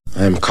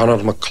I am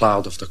Conor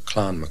MacLeod of the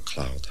Clan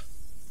MacLeod,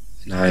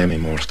 and I am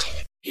immortal.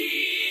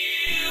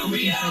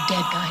 Looking for a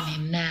dead guy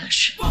named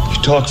Nash.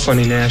 You talk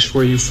funny, Nash.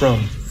 Where are you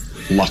from?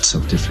 Lots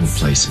of different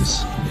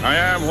places. I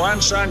am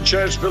Juan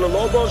Sanchez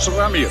Villalobos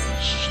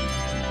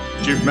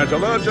Ramirez, Chief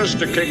Metallurgist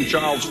to King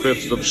Charles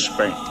V of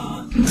Spain.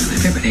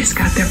 Everybody's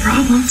got their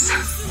problems.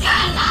 You're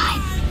alive.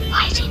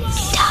 Why didn't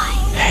you die?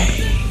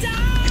 Hey,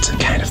 it's a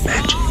kind of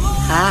magic.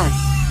 Hi,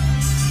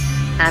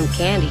 I'm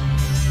Candy.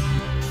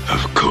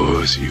 Of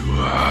course you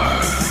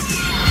are.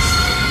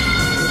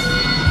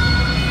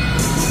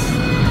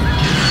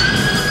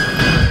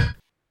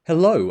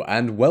 Hello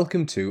and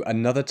welcome to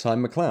Another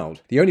Time MacLeod,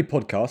 the only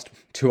podcast,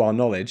 to our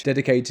knowledge,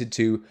 dedicated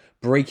to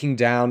breaking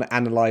down,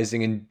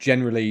 analysing and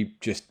generally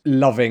just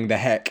loving the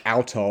heck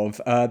out of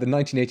the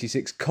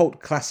 1986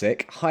 cult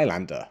classic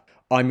Highlander.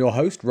 I'm your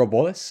host, Rob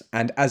Wallace,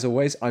 and as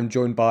always I'm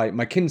joined by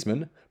my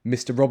kinsman,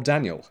 Mr. Rob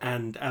Daniel.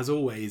 And as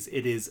always,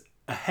 it is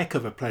a heck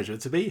of a pleasure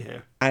to be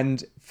here.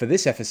 And for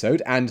this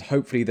episode, and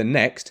hopefully the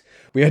next,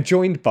 we are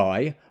joined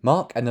by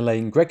Mark and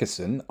Elaine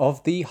Gregerson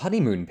of the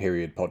Honeymoon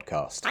Period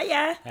podcast.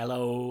 Hiya.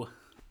 Hello.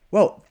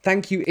 Well,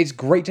 thank you. It's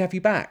great to have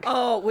you back.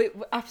 Oh, we're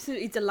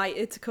absolutely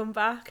delighted to come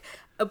back.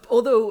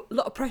 Although a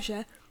lot of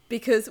pressure,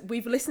 because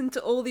we've listened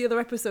to all the other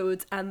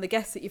episodes and the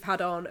guests that you've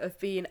had on have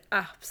been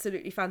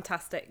absolutely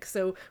fantastic.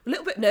 So we're a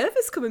little bit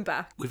nervous coming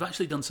back. We've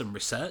actually done some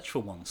research for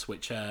once,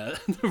 which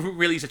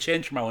really is a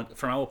change from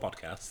our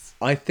podcasts.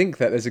 I think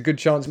that there's a good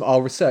chance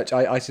our research,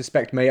 I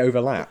suspect, may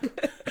overlap.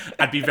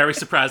 I'd be very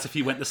surprised if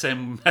you went the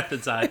same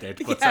methods I did,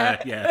 but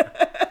yeah.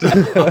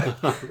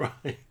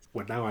 Right.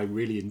 Well, now I'm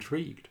really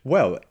intrigued.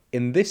 Well,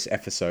 in this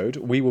episode,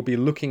 we will be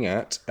looking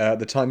at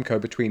the time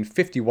code between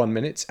 51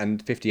 minutes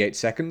and 58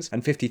 seconds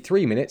and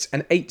 53 minutes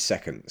and 8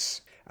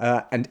 seconds.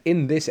 And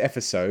in this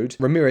episode,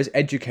 Ramirez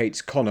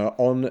educates Connor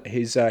on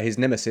his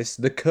nemesis,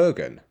 the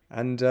Kurgan.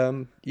 And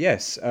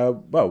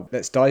well,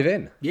 let's dive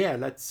in. Yeah,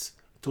 let's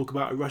talk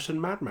about a Russian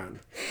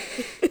madman,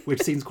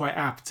 which seems quite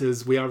apt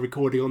as we are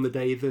recording on the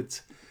day that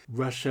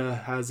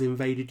Russia has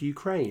invaded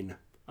Ukraine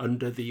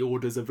under the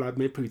orders of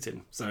Vladimir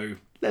Putin. So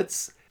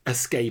let's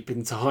escape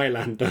into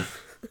Highlander.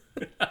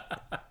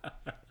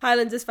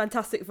 Highlander's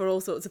fantastic for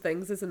all sorts of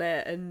things, isn't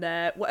it? And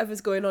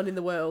whatever's going on in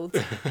the world,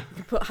 you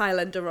can put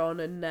Highlander on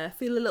and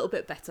feel a little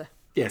bit better.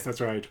 Yes,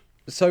 that's right.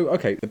 So,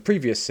 okay, the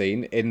previous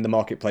scene in the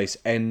marketplace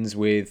ends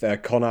with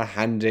Connor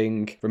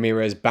handing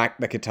Ramirez back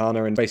the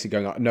katana and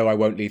basically going, no, I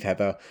won't leave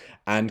Heather,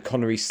 and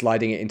Connery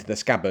sliding it into the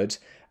scabbard.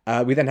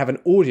 We then have an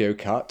audio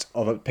cut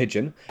of a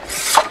pigeon,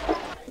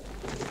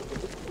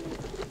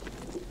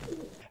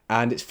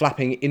 and it's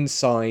flapping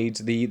inside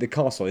the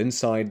castle,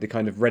 inside the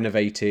kind of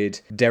renovated,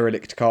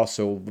 derelict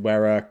castle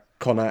where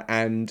Connor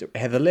and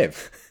Heather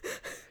live.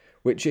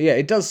 Which, yeah,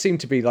 it does seem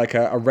to be like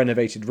a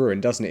renovated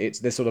ruin, doesn't it?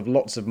 There's sort of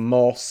lots of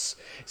moss.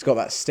 It's got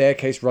that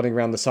staircase running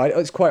around the side.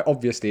 It's quite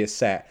obviously a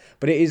set,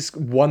 but it is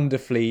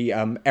wonderfully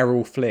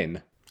Errol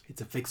Flynn.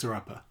 It's a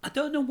fixer-upper. I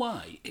don't know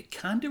why. It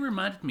kind of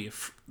reminded me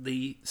of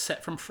the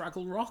set from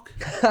Fraggle Rock.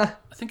 I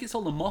think it's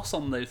all the moss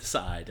on the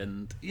side,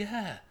 and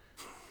yeah.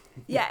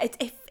 Yeah,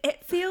 it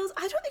feels...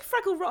 I don't think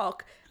Fraggle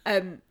Rock,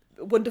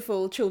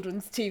 wonderful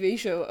children's TV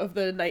show of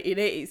the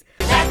 1980s.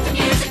 Let the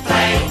music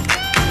play.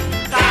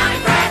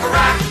 Fraggle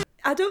Rock.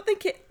 I don't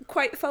think it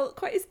quite felt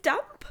quite as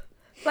damp.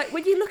 Like,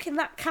 when you look in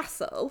that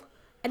castle,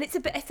 and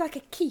it's like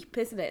a keep,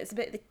 isn't it? It's a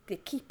bit the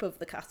keep of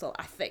the castle,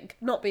 I think.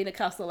 Not being a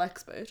castle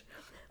expert.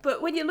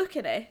 But when you look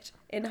at it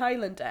in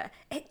Highlander,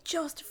 it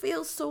just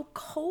feels so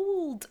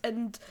cold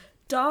and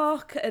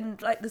dark, and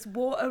like there's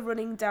water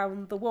running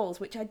down the walls,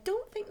 which I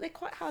don't think they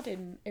quite had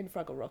in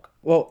Fraggle Rock.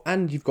 Well,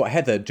 and you've got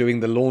Heather doing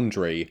the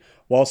laundry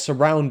while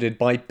surrounded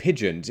by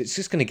pigeons. It's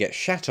just going to get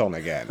shat on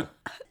again.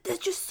 There's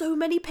just so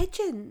many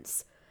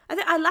pigeons. I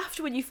think I laughed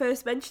when you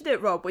first mentioned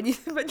it, Rob, when you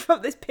mentioned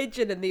about this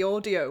pigeon in the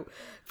audio.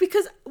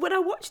 Because when I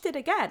watched it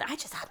again, I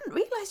just hadn't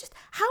realised just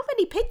how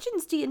many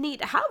pigeons do you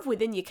need to have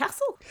within your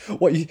castle?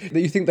 What,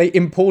 you think they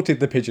imported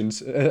the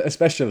pigeons,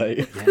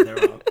 especially? Yeah, there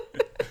are.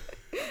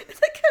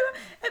 It's like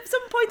at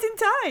some point in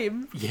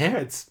time.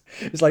 Yeah,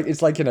 It's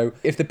like, you know,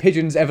 if the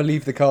pigeons ever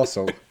leave the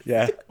castle,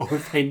 yeah. Or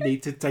if they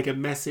need to take a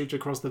message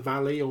across the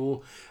valley,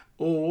 or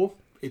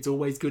it's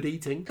always good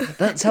eating.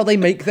 That's how they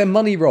make their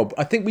money, Rob.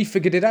 I think we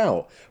figured it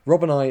out.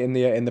 Rob and I, in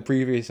the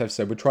previous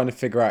episode, were trying to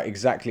figure out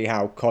exactly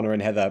how Connor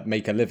and Heather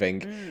make a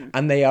living.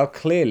 And they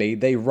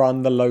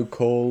run the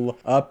local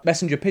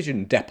messenger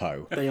pigeon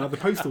depot. They are the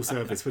postal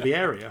service for the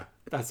area.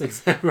 That's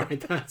exactly right,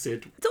 that's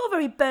it. It's all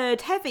very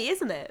bird heavy,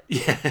 isn't it?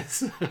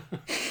 Yes.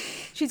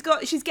 She's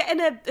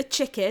getting a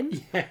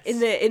chicken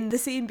in the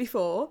scene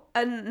before,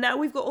 and now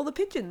we've got all the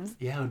pigeons.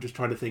 Yeah, I'm just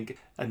trying to think.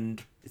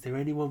 And is there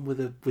anyone with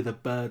a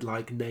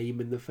bird-like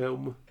name in the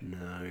film?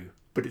 No,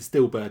 but it's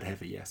still bird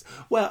heavy. Yes.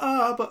 Well,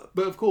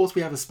 but of course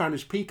we have a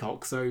Spanish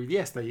peacock. So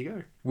yes, there you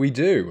go. We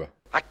do.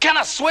 I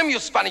cannot swim, you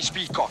Spanish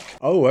peacock!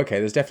 Oh, okay,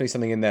 there's definitely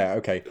something in there.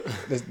 Okay,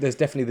 there's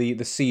definitely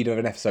the seed of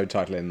an episode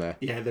title in there.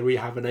 Yeah, there we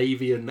have an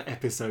avian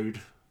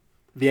episode,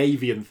 the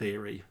avian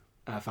theory.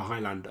 for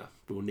Highlander.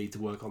 We'll need to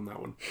work on that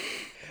one.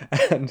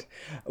 And,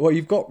 well,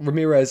 you've got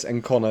Ramirez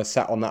and Connor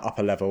sat on that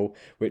upper level,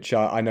 which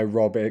I know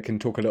Rob can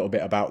talk a little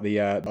bit about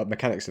the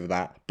mechanics of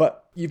that.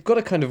 But you've got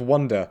to kind of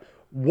wonder,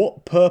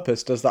 what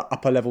purpose does that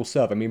upper level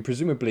serve? I mean,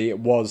 presumably it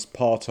was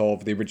part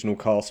of the original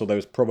castle. There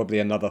was probably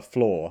another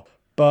floor.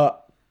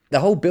 But the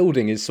whole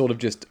building is sort of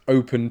just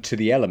open to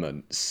the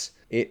elements.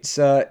 It's,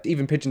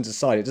 even pigeons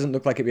aside, it doesn't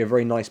look like it'd be a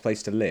very nice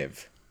place to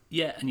live.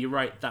 Yeah, and you're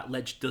right, that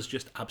ledge does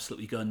just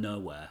absolutely go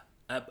nowhere.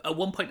 At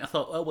one point I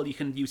thought, oh, well, you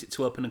can use it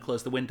to open and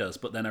close the windows,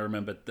 but then I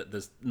remembered that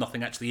there's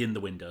nothing actually in the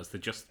windows. They're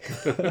just...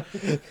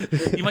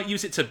 You might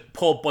use it to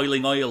pour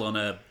boiling oil on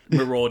a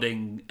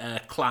marauding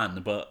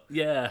clan, but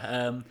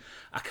yeah,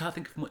 I can't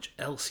think of much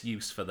else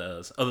use for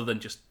those, other than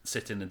just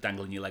sitting and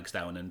dangling your legs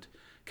down and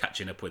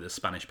catching up with a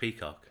Spanish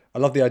peacock. I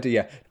love the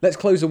idea. Let's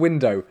close a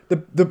window.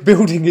 The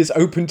building is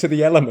open to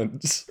the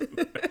elements.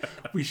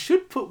 We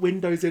should put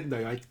windows in,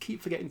 though. I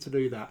keep forgetting to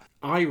do that.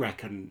 I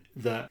reckon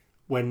that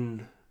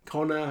when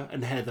Connor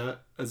and Heather,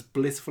 as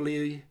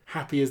blissfully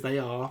happy as they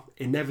are,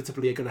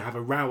 inevitably are going to have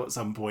a row at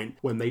some point.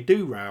 When they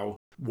do row,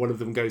 one of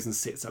them goes and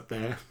sits up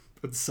there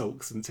and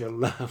sulks until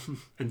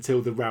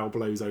the row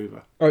blows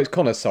over. Oh, it's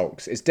Connor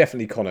sulks. It's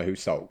definitely Connor who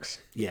sulks.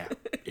 Yeah,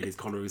 it is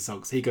Connor who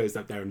sulks. He goes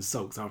up there and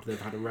sulks after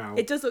they've had a row.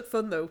 It does look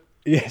fun, though.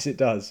 Yes, it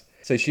does.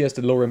 So she has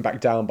to lure him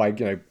back down by,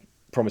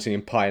 promising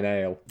him pie and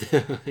ale.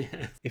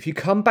 Yes. If you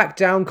come back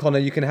down, Connor,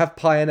 you can have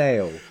pie and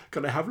ale.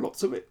 Can I have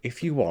lots of it?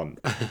 If you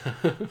want.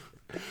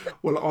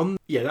 Well,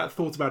 that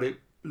thought about it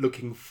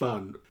looking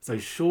fun. So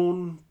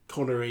Sean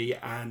Connery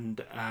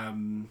and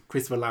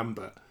Christopher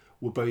Lambert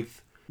were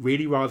both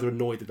really rather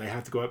annoyed that they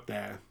had to go up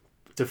there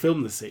to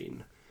film the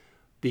scene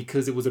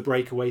because it was a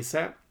breakaway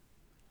set.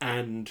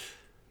 And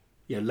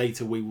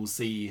later we will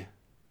see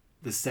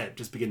the set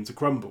just begin to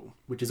crumble,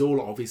 which is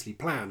all obviously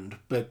planned.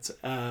 But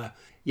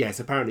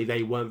yes, apparently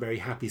they weren't very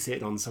happy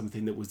sitting on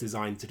something that was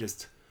designed to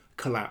just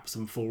collapse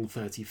and fall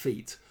 30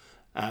 feet.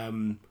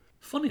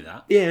 Funny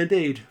that. Yeah,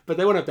 indeed. But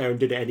they went up there and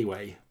did it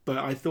anyway. But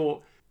I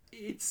thought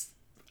it's,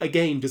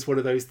 again, just one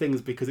of those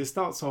things because it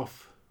starts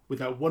off with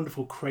that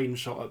wonderful crane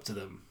shot up to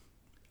them.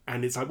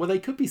 And it's like, well, they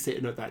could be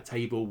sitting at that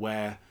table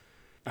where,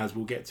 as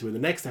we'll get to in the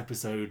next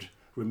episode,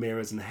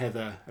 Ramirez and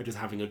Heather are just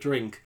having a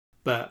drink.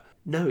 But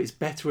no, it's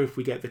better if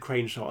we get the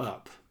crane shot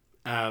up.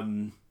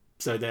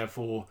 So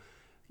therefore,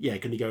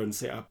 can you go and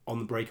sit up on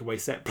the breakaway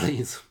set,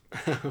 please?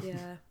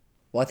 Yeah.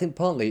 Well, I think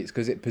partly it's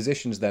because it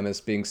positions them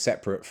as being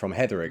separate from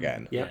Heather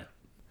again. Yeah.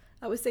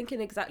 I was thinking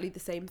exactly the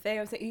same thing.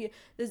 I was thinking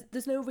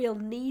there's no real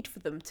need for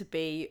them to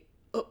be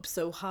up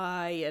so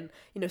high and,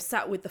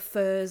 sat with the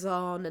furs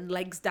on and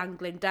legs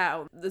dangling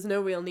down. There's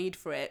no real need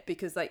for it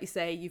because, like you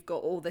say, you've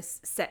got all this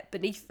set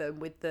beneath them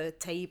with the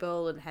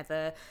table and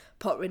Heather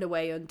pottering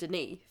away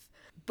underneath.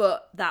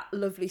 But that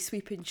lovely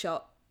sweeping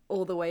shot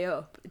all the way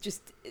up,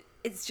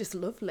 it's just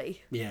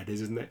lovely. Yeah, it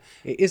is, isn't it?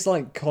 It is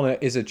like Connor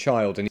is a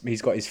child and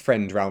he's got his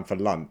friend round for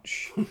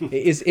lunch.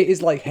 It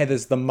is like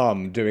Heather's the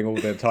mum doing all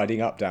the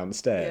tidying up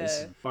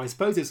downstairs. Yeah. But I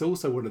suppose it's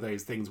also one of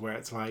those things where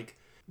it's like,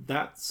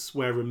 that's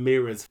where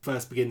Ramirez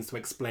first begins to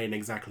explain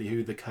exactly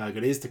who the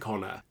Kurgan is to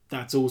Connor.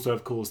 That's also,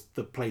 of course,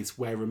 the place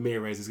where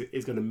Ramirez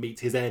is going to meet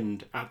his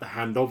end at the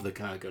hand of the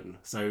Kurgan.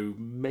 So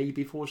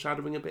maybe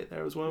foreshadowing a bit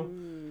there as well.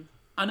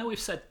 I know we've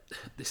said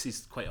this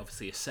is quite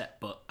obviously a set,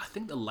 but I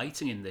think the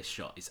lighting in this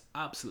shot is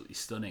absolutely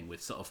stunning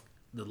with sort of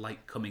the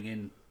light coming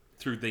in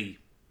through the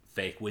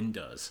fake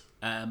windows.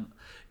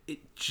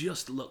 It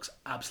just looks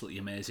absolutely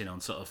amazing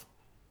on sort of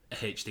a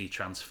HD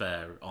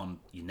transfer on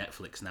your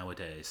Netflix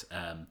nowadays.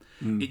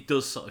 It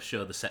does sort of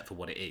show the set for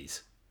what it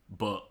is,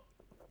 but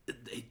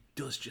it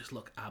does just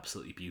look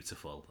absolutely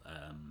beautiful.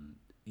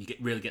 You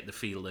really get the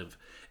feel of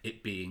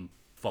it being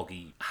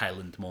foggy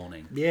Highland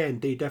morning. Yeah,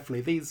 indeed,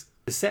 definitely.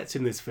 The sets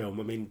in this film,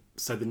 I mean,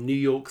 so the New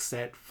York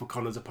set for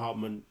Connor's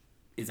apartment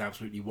is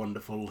absolutely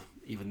wonderful,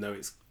 even though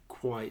it's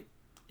quite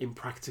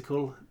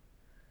impractical.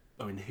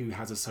 I mean, who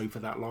has a sofa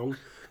that long?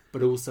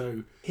 But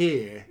also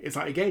here, it's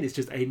like, again, it's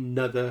just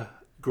another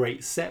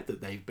great set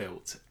that they've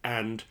built.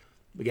 And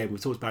again, we've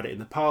talked about it in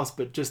the past,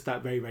 but just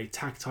that very, very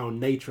tactile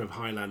nature of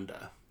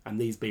Highlander and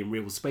these being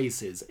real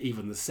spaces,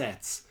 even the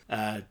sets,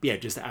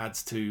 just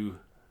adds to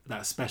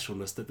that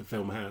specialness that the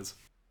film has.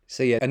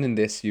 So yeah, and in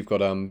this you've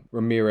got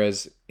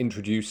Ramirez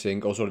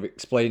introducing or sort of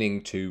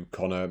explaining to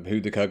Connor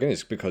who the Kurgan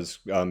is because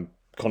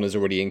Connor's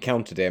already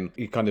encountered him.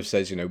 He kind of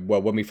says,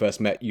 well, when we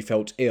first met, you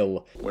felt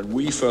ill. When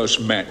we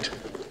first met,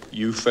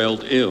 you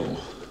felt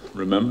ill,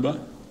 remember?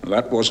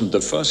 That wasn't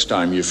the first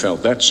time you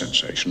felt that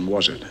sensation,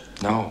 was it?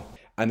 No.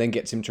 And then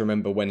gets him to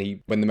remember when the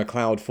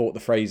MacLeod fought the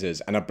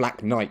Frasers and a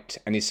Black Knight.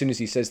 And as soon as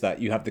he says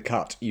that, you have the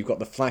cut. You've got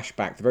the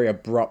flashback, the very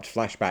abrupt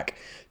flashback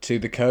to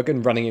the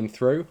Kurgan running him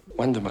through.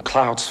 When the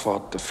MacLeods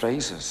fought the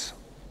Frasers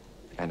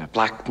and a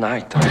Black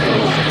Knight,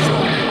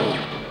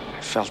 I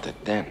felt it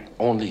then.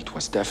 Only it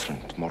was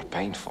different, more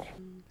painful.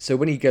 So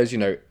when he goes,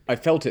 I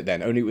felt it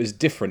then, only it was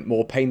different,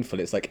 more painful.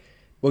 It's like,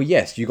 well,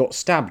 yes, you got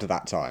stabbed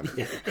that time.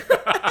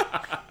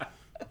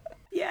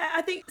 Yeah,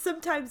 I think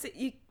sometimes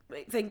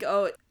think,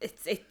 oh,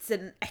 it's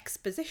an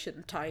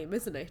exposition time,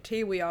 isn't it?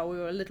 Here we are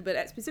a little bit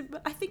exposition,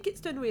 but I think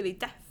it's done really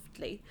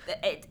deftly.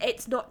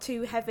 It's not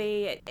too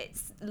heavy,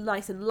 it's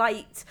nice and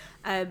light.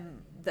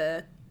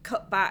 The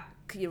cutback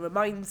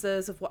reminds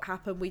us of what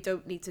happened. We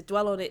don't need to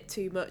dwell on it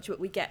too much, but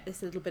we get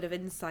this little bit of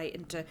insight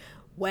into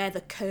where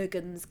the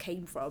Kurgans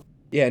came from.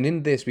 Yeah, and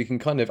in this we can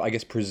kind of, I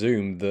guess,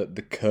 presume that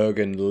the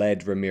Kurgan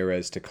led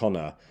Ramirez to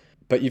Connor.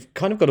 But you've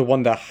kind of got to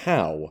wonder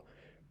how.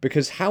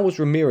 Because how was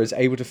Ramirez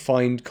able to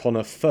find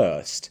Connor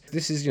first?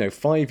 This is,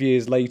 5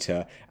 years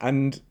later,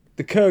 and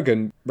the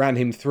Kurgan ran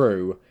him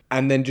through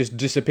and then just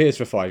disappears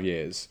for 5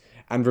 years.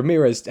 And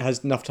Ramirez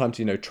has enough time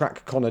to,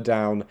 track Connor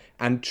down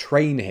and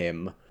train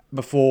him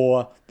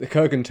before the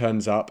Kurgan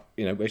turns up,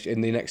 which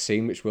in the next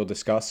scene, which we'll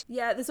discuss.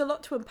 Yeah, there's a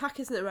lot to unpack,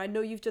 isn't there? I know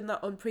you've done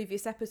that on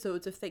previous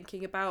episodes of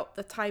thinking about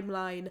the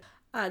timeline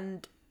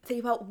and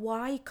thinking about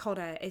why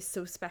Connor is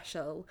so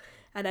special.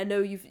 And I know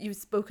you've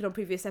spoken on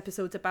previous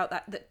episodes about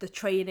that, the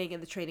training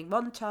and the training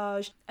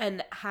montage,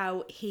 and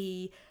how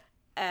he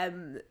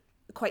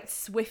quite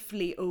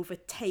swiftly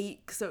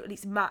overtakes, or at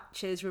least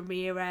matches,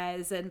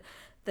 Ramirez. And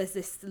there's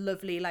this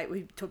lovely, like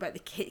we talked about, the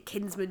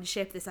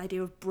kinsmanship, this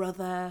idea of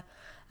brother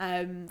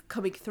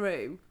coming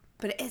through.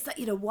 But it is like,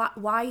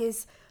 why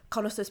is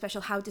Connor so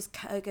special? How does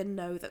Kurgan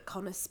know that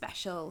Connor's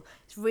special?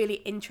 It's a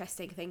really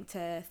interesting thing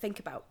to think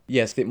about.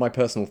 Yes, my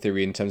personal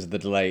theory in terms of the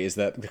delay is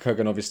that the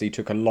Kurgan obviously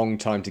took a long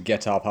time to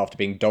get up after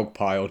being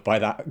dogpiled by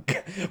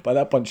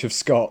that bunch of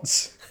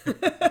Scots.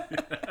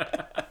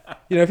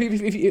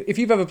 If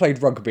you've ever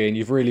played rugby and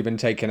you've really been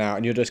taken out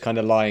and you're just kind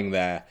of lying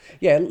there,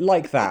 yeah,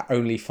 like that,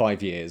 only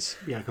 5 years.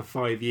 Yeah, like a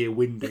 5-year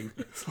winding.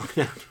 It's like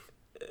that.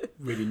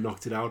 Really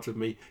knocked it out of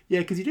me. Yeah,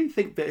 because you do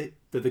think that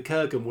the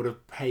Kurgan would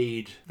have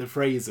paid the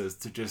Frasers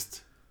to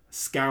just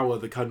scour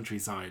the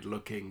countryside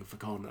looking for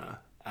Connor.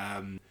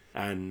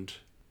 And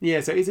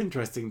yeah, so it's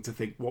interesting to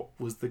think, what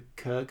was the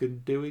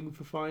Kurgan doing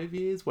for 5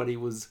 years when he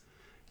was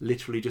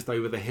literally just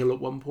over the hill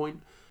at one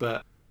point?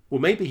 But,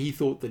 well, maybe he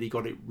thought that he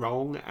got it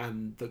wrong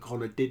and that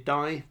Connor did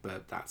die,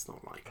 but that's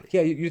not likely.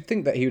 Yeah, you'd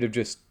think that he would have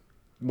just,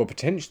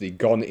 potentially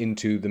gone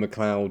into the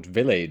MacLeod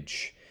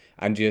village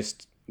and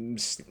just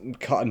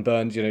cut and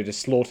burned, just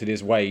slaughtered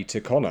his way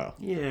to Connor.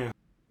 Yeah.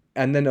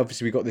 And then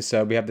obviously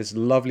we have this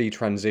lovely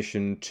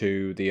transition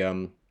to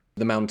the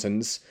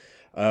mountains,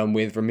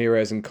 with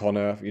Ramirez and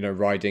Connor,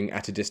 riding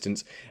at a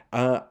distance.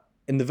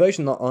 In the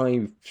version that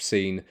I've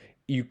seen,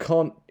 you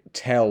can't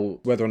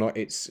tell whether or not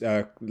it's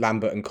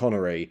Lambert and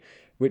Connery,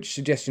 which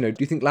suggests, do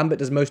you think Lambert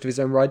does most of his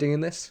own riding in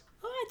this?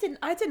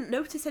 I didn't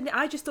notice any.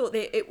 I just thought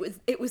that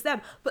it was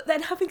them. But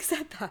then, having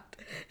said that,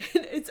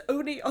 it's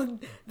only on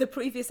the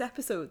previous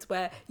episodes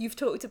where you've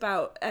talked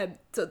about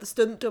sort of the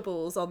stunt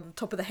doubles on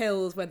top of the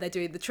hills when they're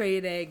doing the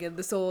training and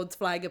the swords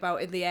flying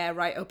about in the air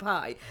right up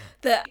high,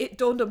 that it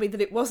dawned on me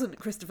that it wasn't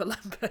Christopher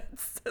Lambert.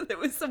 So there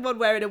was someone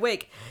wearing a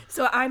wig.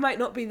 So I might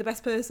not be the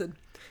best person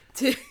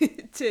to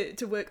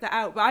work that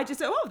out, but I just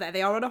thought, there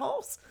they are on a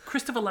horse.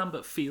 Christopher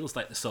Lambert feels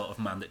like the sort of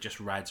man that just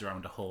rides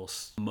around a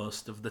horse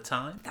most of the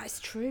time. That's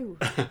true.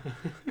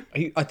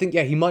 I think,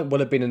 he might well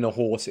have been in a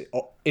horse.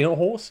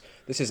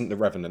 This isn't The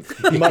Revenant.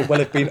 He might well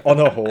have been on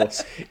a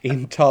horse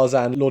in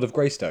Tarzan, Lord of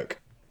Greystoke.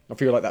 I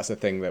feel like that's the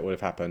thing that would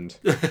have happened.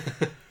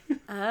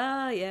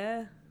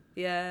 Yeah.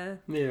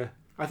 Yeah.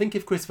 I think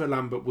if Christopher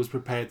Lambert was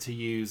prepared to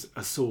use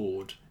a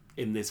sword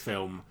in this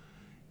film,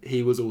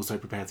 he was also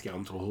prepared to get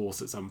onto a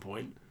horse at some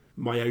point.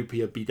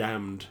 Myopia be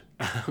damned.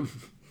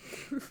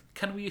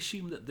 Can we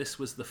assume that this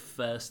was the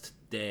first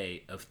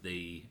day of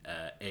the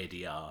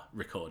ADR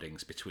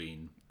recordings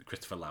between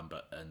Christopher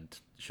Lambert and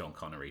Sean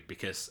Connery?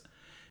 Because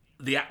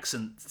the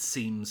accent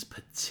seems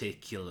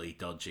particularly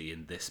dodgy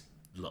in this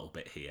little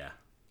bit here.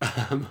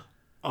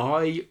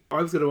 I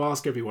was going to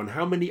ask everyone,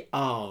 how many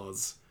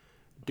R's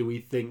do we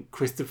think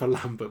Christopher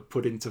Lambert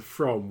put into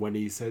from when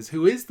he says,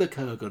 "Who is the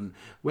Kurgan?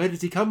 Where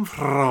did he come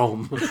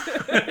from?"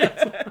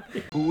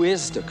 Who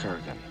is the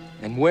Kurgan?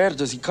 And where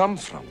does he come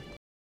from?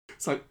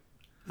 It's like,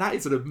 that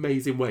is an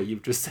amazing way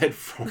you've just said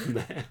 "from"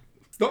 there.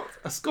 It's not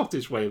a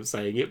Scottish way of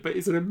saying it, but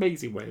it's an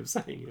amazing way of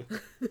saying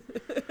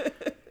it.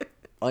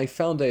 I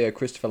found a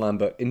Christopher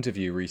Lambert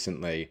interview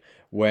recently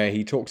where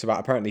he talks about,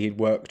 apparently he'd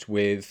worked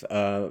with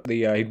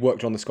he'd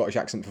worked on the Scottish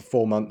accent for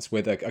 4 months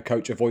with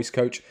a voice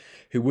coach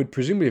who would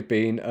presumably have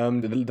been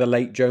the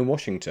late Joan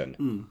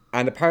Washington.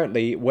 And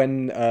apparently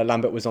when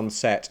Lambert was on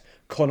set,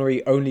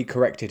 Connery only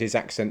corrected his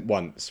accent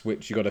once,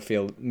 which you got to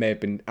feel may have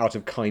been out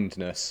of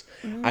kindness.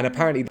 And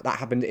apparently that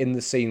happened in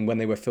the scene when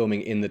they were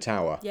filming in the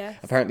tower. Yes.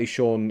 Apparently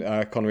Sean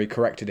Connery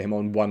corrected him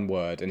on one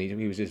word, and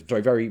he was just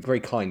very, very, very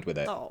kind with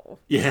it. Oh.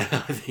 Yeah,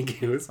 I think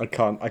he was. I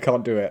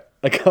can't do it.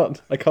 I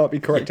can't be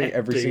correcting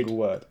every single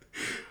word.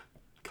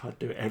 Can't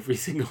do it every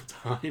single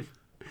time.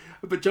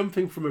 But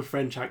jumping from a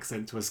French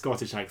accent to a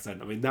Scottish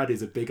accent, I mean, that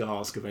is a big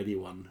ask of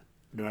anyone,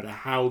 no matter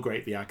how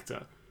great the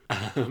actor.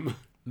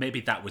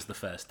 Maybe that was the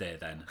first day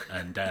then,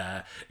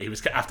 and he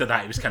was after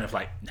that. He was kind of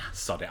like, "Nah,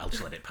 sod it, I'll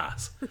just let it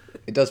pass."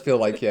 It does feel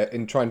like,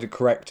 in trying to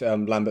correct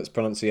Lambert's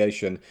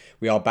pronunciation,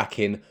 we are back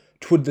in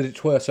 "twould that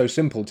it were so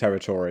simple"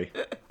 territory.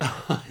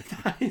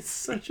 That That is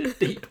such a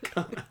deep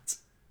cut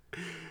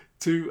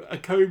to a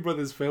Coen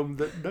Brothers film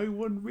that no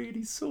one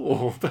really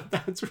saw, but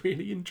that's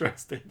really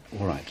interesting.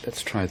 All right,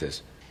 let's try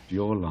this.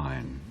 Your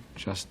line,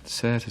 just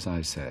say it as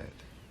I say it.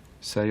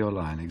 Say your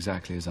line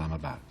exactly as I'm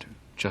about to,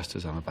 just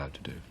as I'm about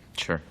to do.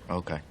 Sure,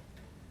 okay.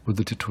 Would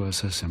that it were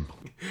so simple.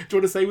 Do you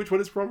want to say which one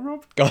it's from,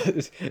 Rob? God,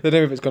 the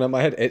name of it's gone out of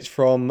my head. It's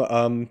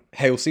from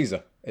Hail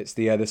Caesar. It's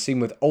the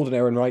scene with Alden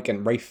Ehrenreich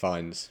and Ralph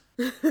Fiennes.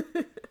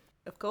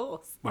 Of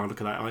course. Wow, look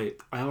at that.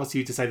 I asked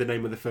you to say the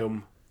name of the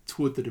film.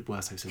 Would that it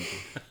were so simple.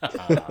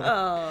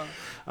 Oh.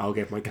 I'll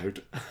get my coat.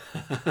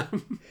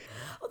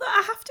 Although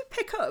I have to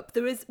pick up,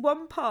 there is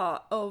one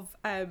part of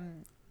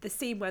the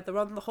scene where they're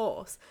on the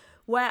horse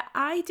where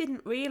I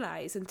didn't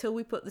realise until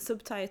we put the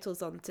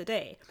subtitles on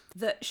today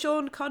that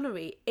Sean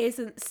Connery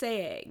isn't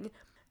saying,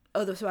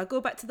 so I go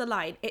back to the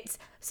line, it's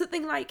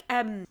something like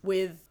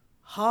with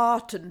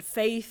heart and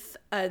faith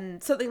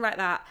and something like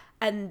that,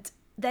 and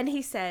then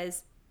he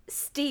says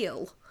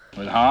steel.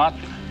 With heart,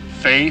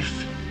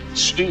 faith,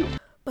 steel.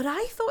 But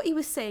I thought he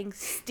was saying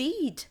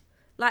steed,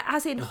 like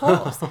as in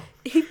horse.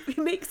 he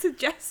makes a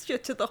gesture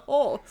to the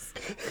horse.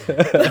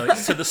 No,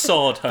 it's to the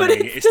sword, honey.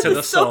 But it's to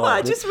the sword.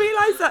 I just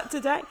realised that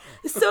today.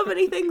 There's so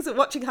many things that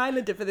watching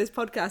Highlander for this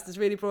podcast has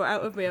really brought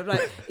out of me. I'm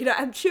like,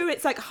 I'm sure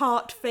it's like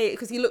heart fate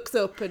because he looks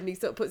up and he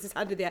sort of puts his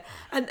hand in the air.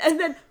 And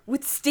then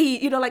with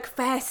steed, like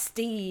fair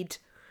steed.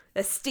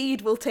 A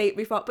steed will take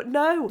me far. But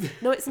no,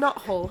 it's not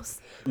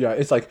horse. Yeah,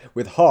 it's like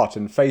with heart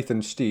and faith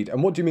and steed.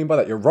 And what do you mean by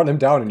that? You're running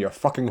down in your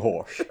fucking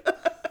horse.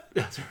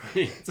 That's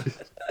right.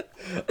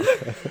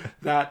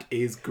 That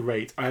is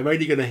great. I'm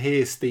only going to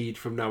hear steed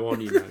from now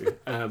on, even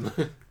though...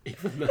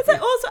 It's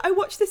like also, I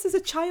watched this as a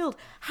child.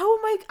 How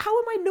am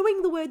I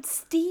knowing the word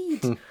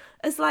steed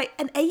as like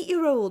an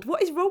 8-year-old?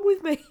 What is wrong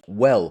with me?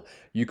 Well,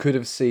 you could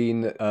have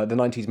seen the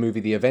 90s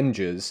movie The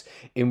Avengers,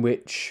 in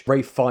which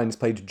Ralph Fiennes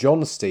played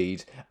John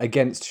Steed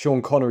against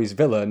Sean Connery's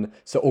villain,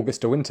 Sir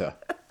August de Winter.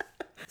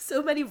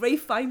 So many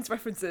Ralph Fiennes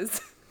references.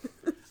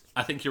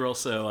 I think you're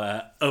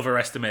also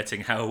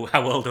overestimating how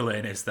old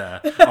Elaine is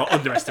there, or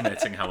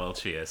underestimating how old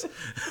she is.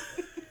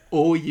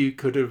 Or you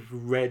could have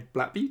read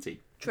Black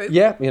Beauty. True.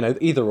 Yeah,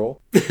 either or.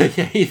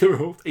 Yeah, either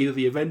or. Either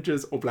The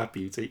Avengers or Black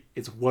Beauty.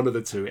 It's one of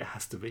the two, it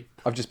has to be.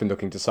 I've just been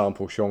looking to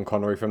sample Sean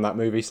Connery from that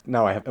movie.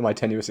 Now I have my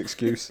tenuous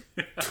excuse.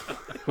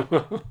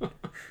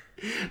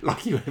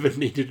 Like you ever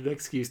needed an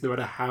excuse, no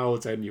matter how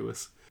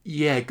tenuous.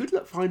 Yeah, good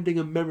luck finding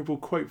a memorable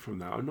quote from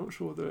that. I'm not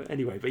sure that...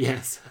 Anyway, but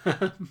yes.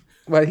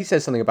 Well, he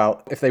says something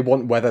about if they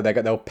want weather,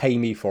 they'll pay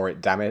me for it,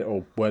 damn it,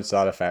 or words to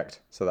that effect.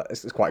 So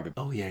it's quite good.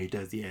 Oh, yeah, he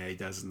does. Yeah, he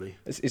does, doesn't he?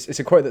 It's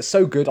a quote that's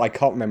so good, I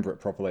can't remember it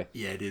properly.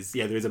 Yeah, it is.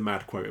 Yeah, there is a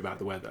mad quote about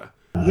the weather.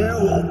 You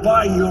will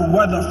buy your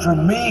weather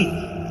from me.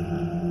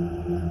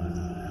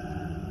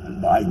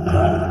 And by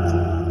God,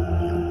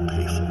 you'll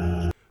pay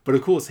for it. But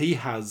of course, he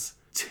has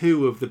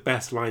two of the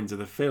best lines of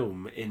the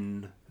film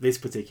in this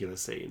particular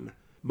scene.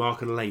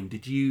 Mark and Elaine,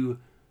 did you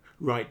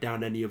write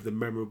down any of the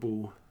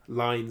memorable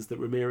lines that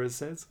Ramirez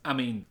says? I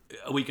mean,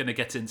 are we going to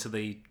get into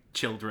the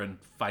children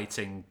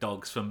fighting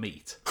dogs for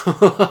meat?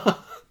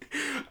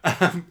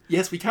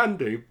 Yes, we can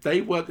do.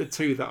 They weren't the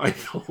two that I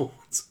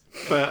thought.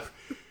 But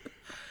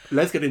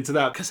let's get into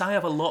that. Because I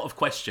have a lot of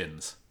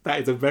questions.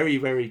 That is a very,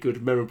 very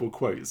good, memorable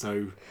quote,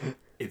 so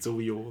it's all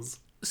yours.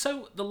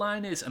 So the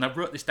line is, and I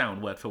wrote this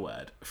down word for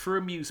word, for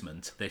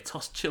amusement, they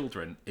tossed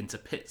children into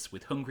pits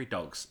with hungry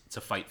dogs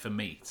to fight for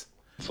meat.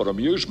 For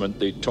amusement,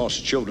 they toss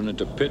children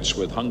into pits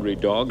with hungry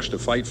dogs to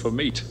fight for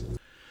meat.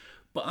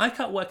 But I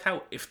can't work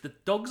out if the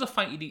dogs are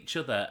fighting each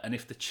other and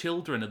if the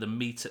children are the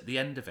meat at the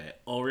end of it,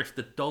 or if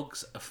the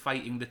dogs are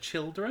fighting the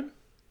children.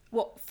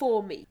 What,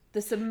 for meat?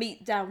 There's some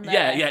meat down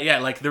there. Yeah.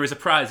 Like there is a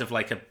prize of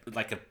like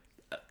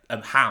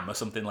a ham or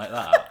something like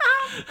that,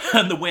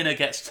 and the winner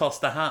gets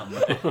tossed a ham.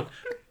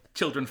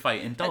 Children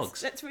fighting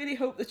dogs. Let's really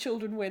hope the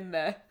children win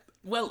there.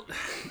 Well,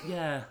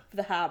 yeah.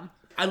 The ham.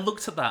 I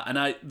looked at that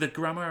and the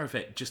grammar of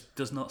it just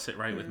does not sit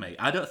right with me.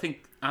 I don't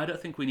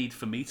think we need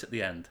for meat at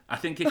the end. I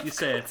think if you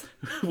say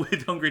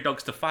with hungry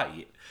dogs to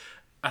fight,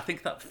 I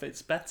think that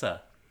fits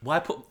better. Why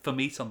put for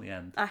meat on the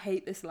end? I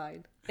hate this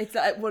line. It's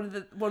like one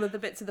of the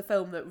bits of the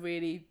film that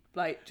really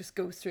like just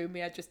goes through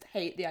me. I just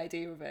hate the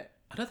idea of it.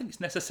 I don't think it's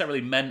necessarily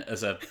meant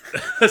as a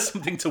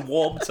something to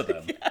warm to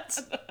them.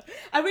 Yes.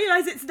 I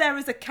realise it's there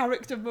as a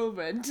character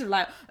moment.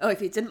 Like, oh, if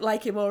you didn't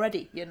like him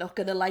already, you're not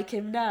going to like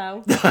him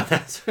now.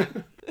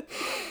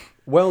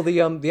 Well,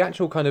 the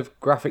actual kind of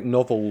graphic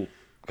novel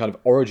kind of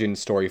origin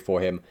story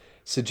for him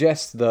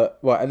suggests that,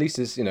 well, at least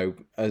as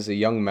a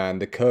young man,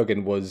 the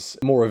Kurgan was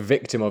more a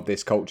victim of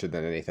this culture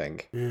than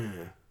anything. Yeah.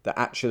 That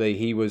actually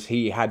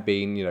he had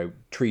been,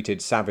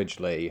 treated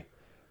savagely.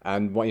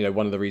 And one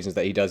of the reasons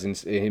that he does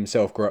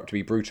himself grow up to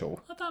be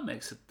brutal. Well, that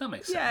makes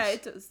sense. Yeah,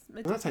 it does.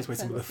 Well, that takes away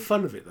some of the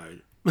fun of it, though.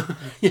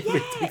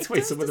 It takes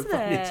away some of the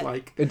fun. It's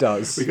like it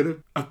does. We're going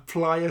to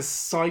apply a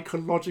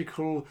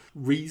psychological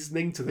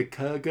reasoning to the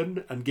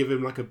Kurgan and give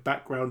him like a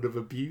background of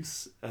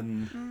abuse.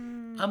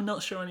 And I'm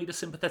not sure I need a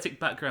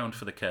sympathetic background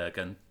for the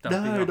Kurgan.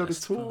 No, not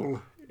at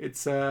all.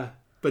 It's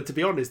but to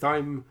be honest,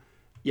 I'm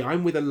Yeah,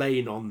 I'm with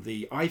Elaine on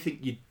I think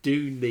you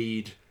do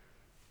need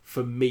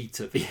for meat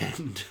at the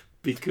end,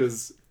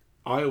 because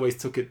I always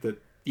took it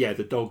that, yeah,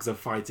 the dogs are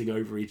fighting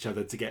over each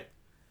other to get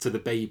to the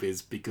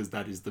babies because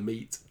that is the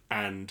meat.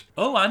 And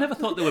Oh, I never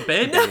thought they were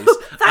babies. No,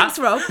 thanks,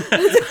 Rob.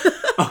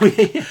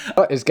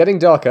 It's getting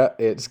darker.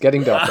 It's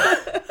getting darker.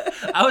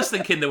 I was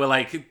thinking they were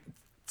like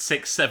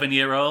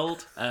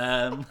 6-7-year-old.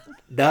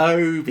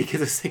 No,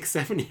 because a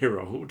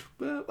 6-7-year-old.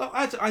 Well,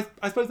 I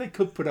suppose they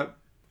could put up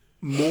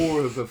more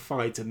of a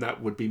fight, and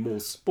that would be more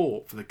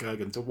sport for the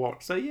Kurgan to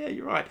watch. So yeah,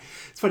 you're right.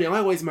 It's funny. I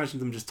always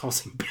imagined them just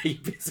tossing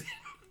babies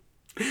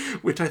in,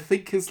 which I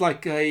think is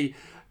like a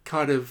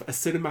kind of a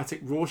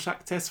cinematic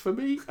Rorschach test for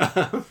me.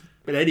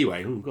 But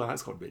anyway, well,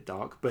 that's got a bit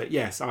dark. But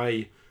yes,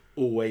 I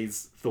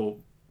always thought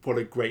what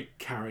a great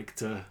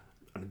character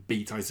and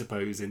beat, I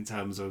suppose, in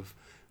terms of,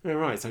 all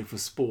right, so for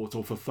sport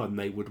or for fun,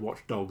 they would watch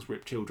dogs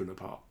rip children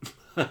apart.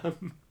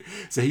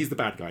 So he's the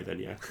bad guy then,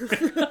 yeah.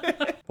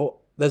 Well,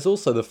 there's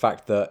also the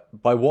fact that,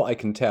 by what I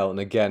can tell, and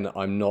again,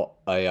 I'm not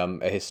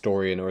a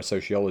historian or a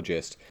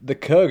sociologist, the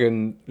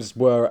Kurgans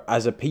were,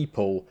 as a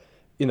people,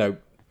 you know,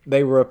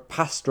 they were a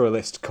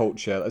pastoralist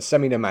culture, a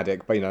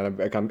semi-nomadic, but, you know,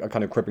 I'm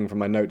kind of cribbing from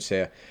my notes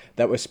here,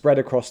 that were spread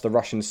across the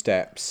Russian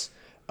steppes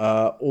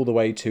all the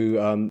way to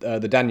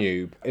the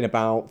Danube in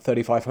about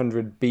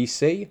 3500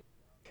 BC.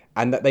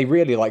 And that they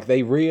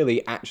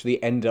really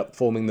actually end up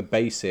forming the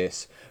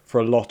basis for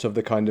a lot of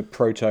the kind of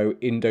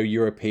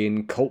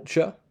proto-Indo-European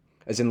culture.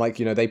 As in, like,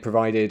 you know, they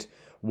provided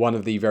one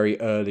of the very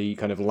early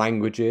kind of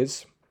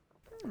languages.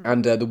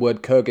 And the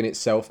word Kurgan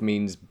itself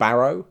means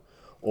barrow,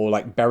 or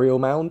like burial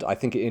mound, I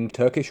think in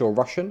Turkish or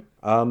Russian.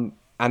 And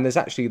there's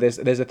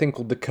a thing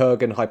called the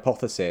Kurgan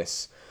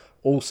hypothesis,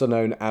 also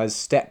known as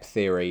steppe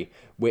theory,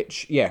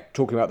 which, yeah,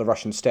 talking about the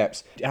Russian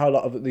steppes, how a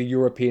lot of the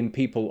European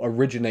people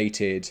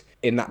originated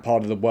in that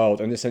part of the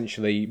world and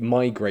essentially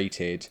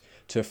migrated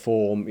to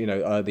form, you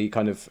know, the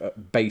kind of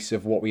base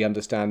of what we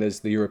understand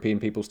as the European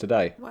peoples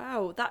today.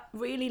 Wow, that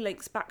really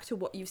links back to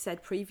what you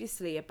said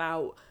previously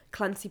about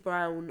Clancy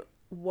Brown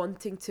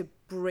wanting to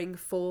bring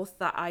forth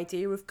that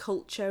idea of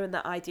culture and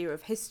that idea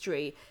of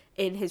history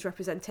in his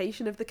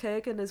representation of the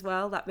Kurgan as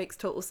well. That makes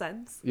total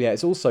sense. Yeah,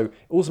 it also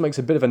makes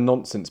a bit of a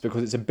nonsense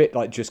because it's a bit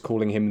like just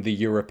calling him the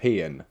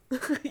European.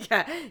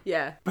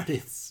 Yeah. But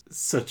it's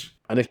such...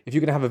 And if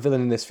you're going to have a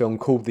villain in this film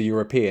called the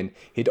European,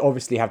 he'd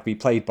obviously have to be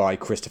played by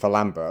Christopher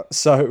Lambert,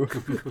 so...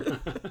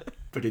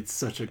 But it's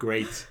such a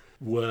great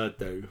word,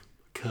 though,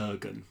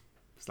 Kurgan.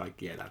 It's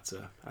like, yeah, that's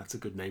a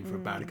good name for a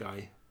bad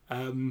guy.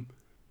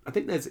 I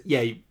think there's...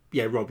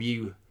 Yeah, Rob,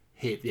 you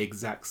hit the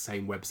exact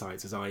same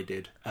websites as I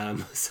did.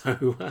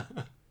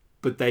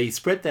 But they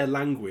spread their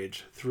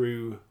language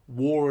through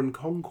war and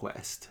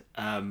conquest.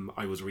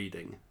 I was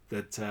reading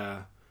that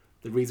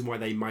the reason why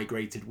they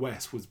migrated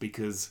west was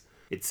because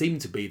it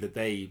seemed to be that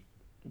they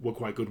were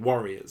quite good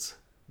warriors,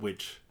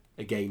 which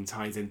again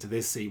ties into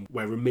this scene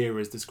where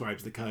Ramirez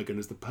describes the Kurgan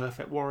as the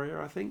perfect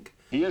warrior, I think.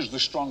 He is the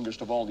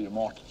strongest of all the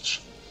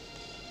immortals.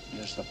 He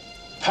is the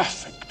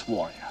perfect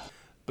warrior.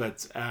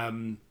 But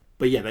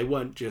yeah, they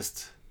weren't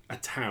just a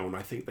town.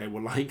 I think they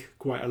were like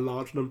quite a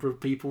large number of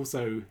people.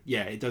 So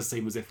yeah, it does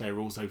seem as if they were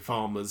also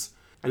farmers.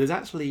 And there's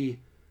actually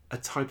a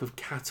type of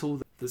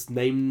cattle that's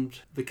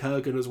named the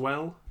Kurgan as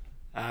well.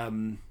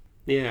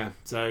 Yeah,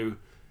 so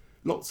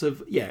lots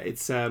of, yeah,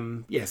 it's,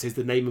 yes, it's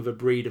the name of a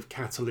breed of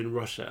cattle in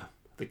Russia,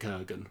 the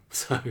Kurgan.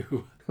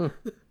 So...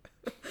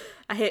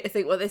 I hate to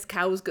think what this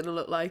cow's going to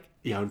look like.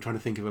 Yeah, I'm trying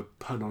to think of a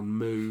pun on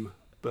moo,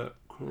 but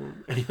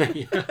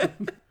anyway.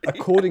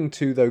 According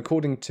to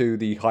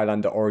the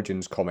Highlander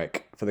Origins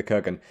comic for the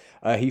Kurgan,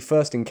 he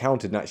first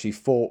encountered and actually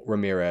fought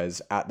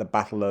Ramirez at the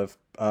Battle of,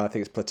 I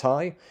think it's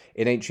Platai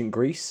in ancient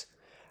Greece.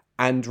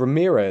 And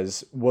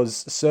Ramirez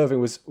was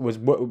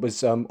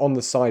on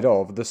the side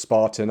of the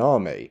Spartan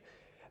army.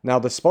 Now,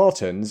 the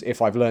Spartans,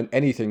 if I've learned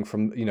anything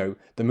from, you know,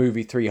 the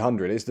movie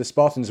 300, is the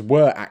Spartans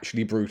were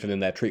actually brutal in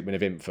their treatment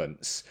of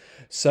infants.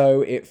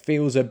 So it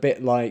feels a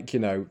bit like, you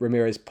know,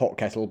 Ramirez pot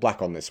kettle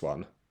black on this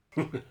one.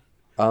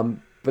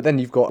 But then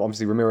you've got,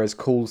 obviously, Ramirez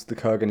calls the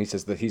Kurgan, he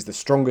says that he's the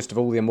strongest of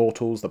all the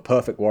immortals, the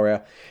perfect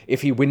warrior.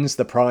 If he wins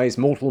the prize,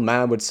 mortal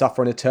man would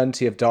suffer an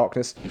eternity of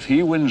darkness. If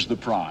he wins the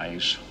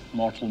prize,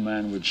 mortal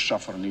man would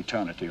suffer an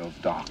eternity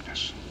of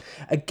darkness.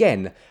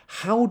 Again,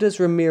 how does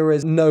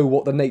Ramirez know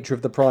what the nature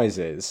of the prize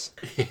is?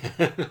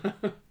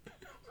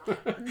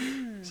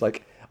 It's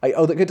like,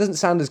 it doesn't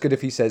sound as good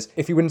if he says,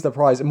 if he wins the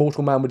prize, a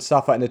mortal man would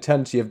suffer an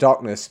eternity of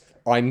darkness.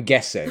 I'm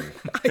guessing.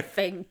 I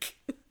think.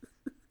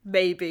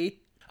 Maybe.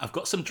 I've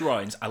got some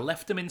drawings. I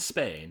left them in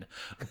Spain,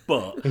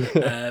 but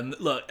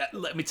look,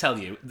 let me tell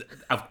you,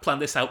 I've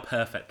planned this out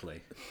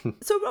perfectly.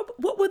 So, Rob,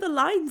 what were the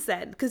lines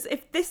then? Because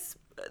if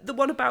the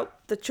one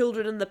about the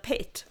children in the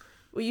pit,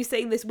 were you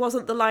saying this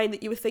wasn't the line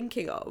that you were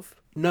thinking of?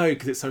 No,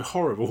 because it's so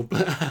horrible.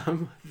 But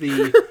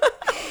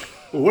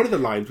one of the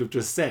lines we've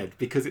just said,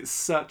 because it's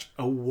such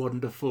a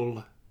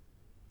wonderful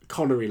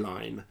Connery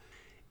line.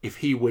 If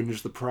he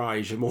wins the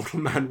prize, a mortal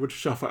man would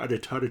suffer an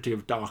eternity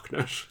of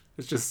darkness.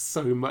 There's just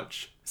so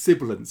much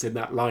sibilance in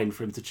that line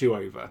for him to chew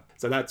over.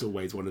 So that's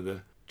always one of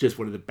the just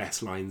one of the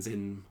best lines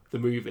in the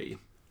movie.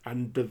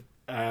 And the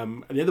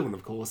other one,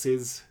 of course,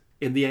 is,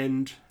 in the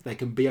end, there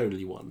can be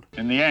only one.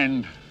 In the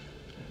end,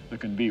 there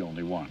can be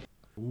only one.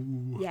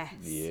 Ooh. Yes.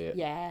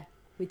 Yeah.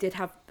 We did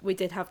have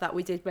that.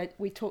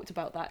 We talked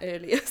about that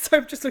earlier. So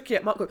I'm just looking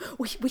at Mark going,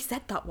 we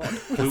said that one.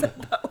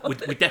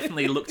 We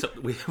definitely looked up.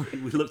 We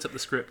looked up the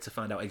script to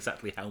find out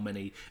exactly how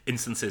many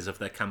instances of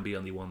there can be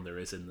only one there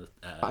is in the.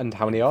 And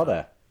how many are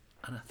there?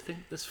 And I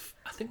think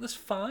there's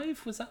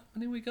 5. Was that how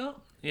many we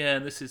got? Yeah,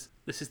 this is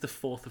the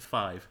 4th of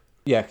 5.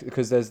 Yeah,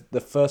 because there's the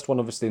first one,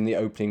 obviously, in the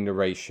opening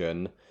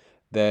narration.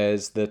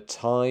 There's the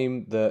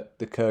time that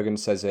the Kurgan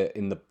says it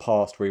in the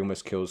past where he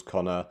almost kills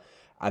Connor.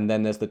 And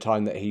then there's the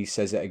time that he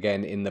says it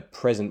again in the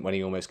present when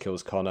he almost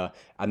kills Connor.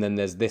 And then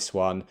there's this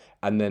one.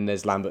 And then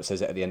there's Lambert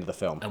says it at the end of the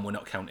film. And we're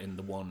not counting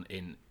the one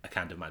in A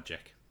Kind of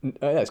Magic. Yeah,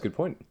 that's a good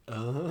point.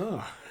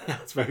 Oh,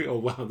 that's very... Oh,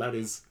 wow, that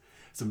is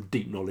some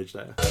deep knowledge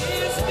there.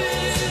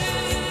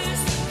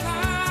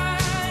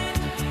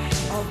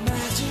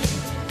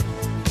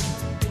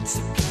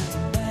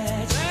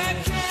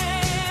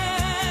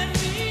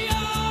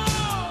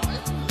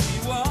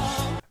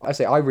 I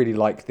say I really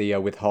like the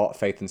with heart,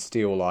 faith and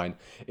steel line.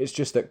 It's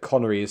just that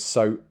Connery is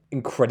so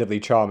incredibly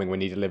charming when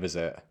he delivers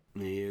it.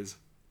 He is.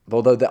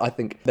 Although I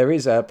think there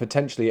is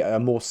potentially a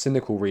more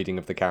cynical reading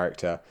of the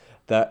character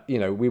that, you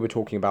know, we were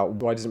talking about.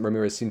 Why doesn't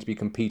Ramirez seem to be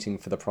competing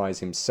for the prize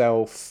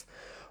himself?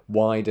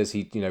 Why does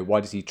he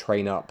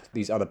train up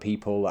these other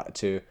people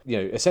to, you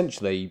know,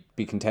 essentially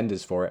be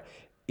contenders for it?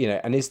 You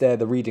know, and is there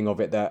the reading of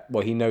it that,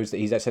 well, he knows that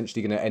he's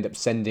essentially going to end up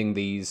sending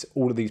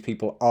all of these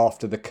people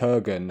after the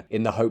Kurgan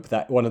in the hope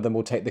that one of them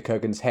will take the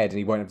Kurgan's head and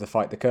he won't have to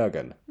fight the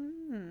Kurgan?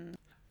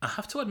 I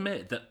have to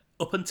admit that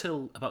up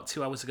until about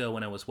 2 hours ago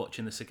when I was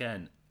watching this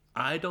again,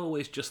 I'd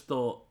always just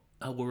thought,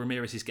 oh, well,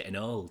 Ramirez is getting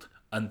old.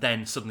 And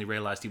then suddenly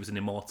realised he was an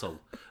immortal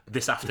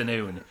this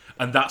afternoon.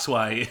 And that's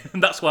why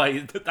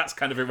that's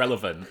kind of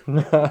irrelevant.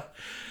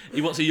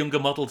 He wants a younger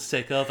model to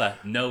take over.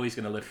 No, he's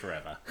going to live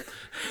forever.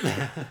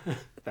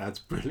 That's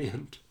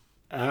brilliant.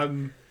 I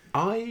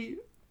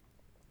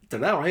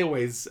don't know. I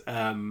always,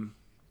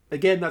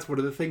 again, that's one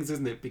of the things,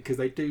 isn't it? Because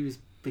they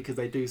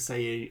do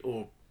say,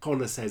 or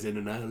Connor says in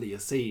an earlier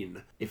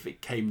scene, if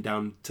it came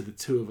down to the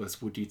two of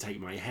us, would you take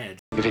my head?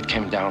 If it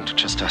came down to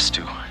just us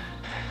two,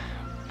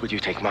 would you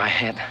take my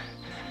head?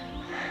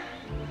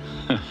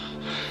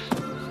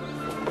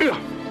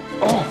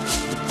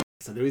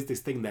 So there is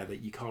this thing there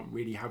that you can't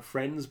really have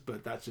friends,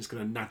 but that's just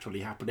going to naturally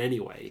happen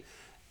anyway.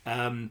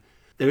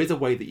 There is a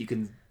way that you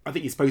can... I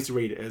think you're supposed to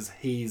read it as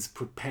he's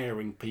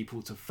preparing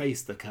people to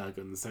face the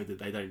Kurgan so that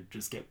they don't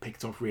just get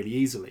picked off really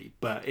easily.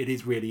 But it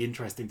is really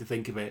interesting to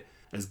think of it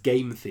as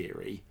game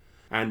theory.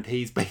 And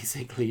he's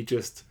basically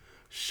just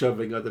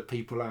shoving other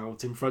people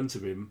out in front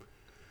of him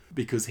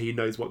because he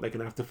knows what they're going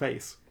to have to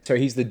face. So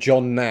he's the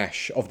John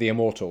Nash of the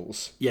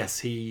Immortals. Yes,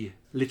 he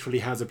literally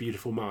has a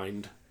beautiful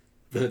mind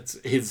that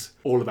is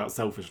all about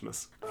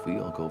selfishness. If we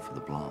all go for the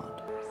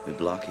blonde, we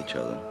block each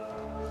other.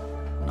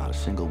 Not a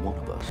single one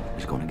of us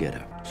is going to get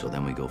her. So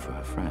then we go for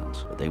her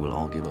friends. But they will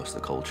all give us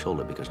the cold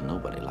shoulder because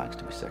nobody likes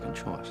to be second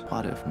choice.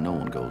 What if no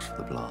one goes for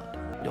the blonde?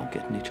 We don't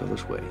get in each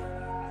other's way.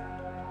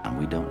 And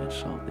we don't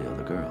insult the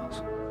other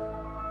girls.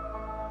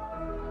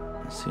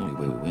 That's the only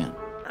way we win.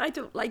 I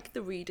don't like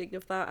the reading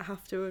of that, I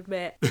have to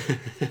admit.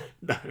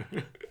 No.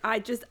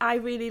 I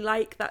really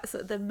like that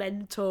sort of the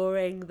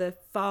mentoring, the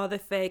father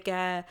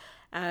figure,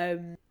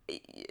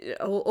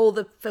 all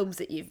the films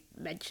that you've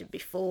mentioned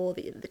before,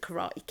 the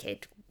Karate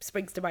Kid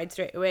springs to mind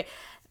straight away.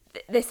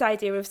 This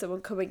idea of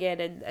someone coming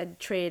in and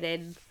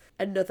training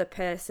another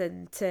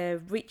person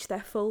to reach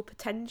their full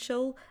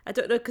potential. I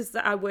don't know, because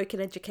I work in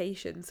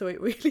education, so it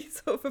really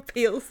sort of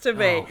appeals to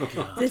me.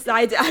 This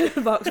idea, I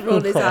know Mark's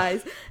rolling his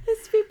eyes.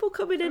 There's people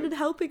coming in and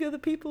helping other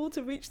people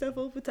to reach their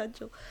full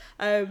potential.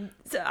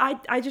 So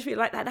I just really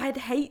like that. And I'd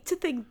hate to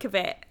think of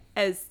it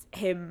as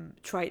him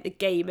trying to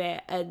game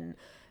it and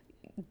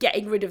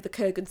getting rid of the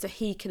Kurgan so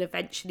he can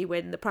eventually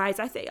win the prize.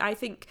 I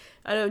think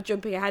I know I'm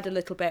jumping ahead a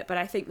little bit, but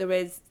I think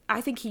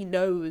he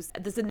knows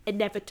there's an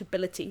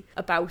inevitability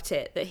about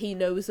it, that he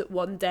knows that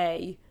one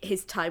day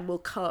his time will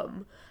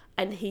come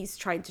and he's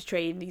trying to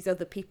train these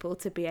other people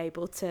to be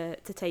able to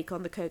take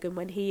on the Kurgan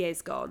when he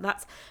is gone.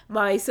 That's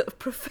my sort of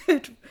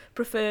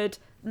preferred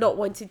not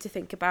wanting to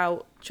think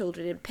about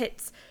children in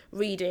pits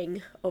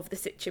reading of the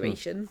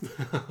situation.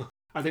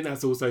 I think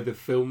that's also the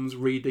film's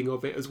reading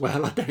of it as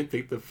well. I don't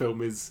think the film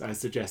is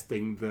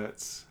suggesting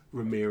that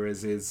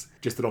Ramirez is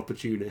just an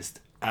opportunist.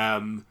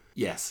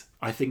 Yes,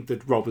 I think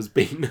that Rob has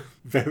been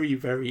very,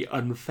 very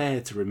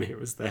unfair to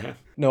Ramirez there.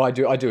 No, I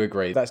do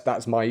agree.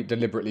 That's my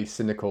deliberately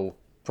cynical,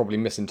 probably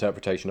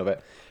misinterpretation of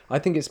it. I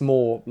think it's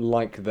more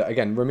like that.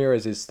 Again,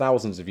 Ramirez is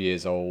thousands of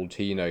years old.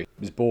 He,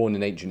 was born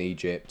in ancient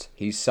Egypt.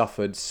 He's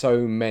suffered so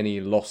many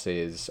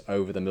losses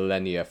over the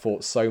millennia,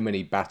 fought so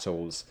many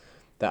battles,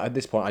 that at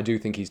this point I do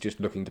think he's just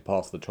looking to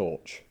pass the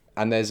torch.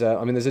 And there's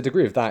a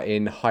degree of that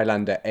in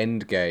Highlander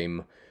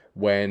Endgame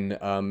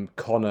when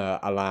Connor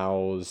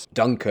allows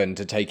Duncan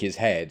to take his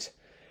head,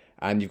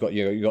 And you've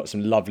got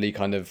some lovely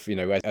kind of,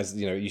 as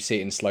you see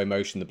it in slow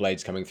motion, the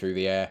blades coming through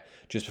the air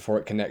just before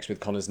it connects with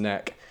Connor's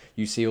neck.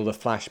 You see all the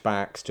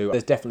flashbacks to.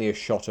 There's definitely a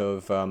shot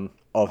of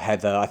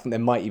Heather. I think there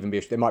might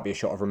be a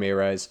shot of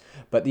Ramirez.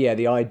 But yeah,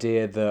 the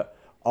idea that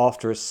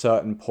after a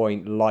certain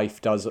point, life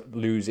does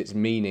lose its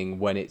meaning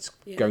when it's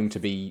going to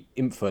be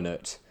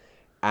infinite.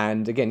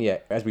 And again,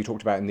 as we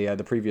talked about in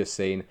the previous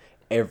scene,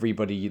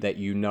 everybody that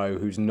you know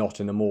who's not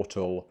an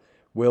immortal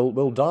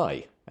will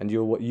die, and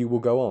you will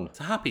go on.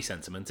 It's a happy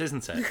sentiment,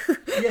 isn't it?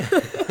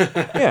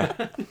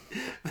 Yeah.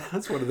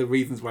 That's one of the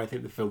reasons why I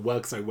think the film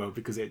works so well,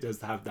 because it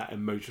does have that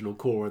emotional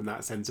core and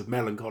that sense of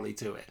melancholy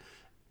to it.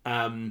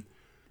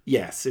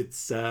 Yes,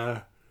 it's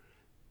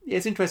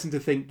interesting to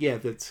think,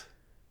 that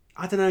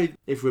I don't know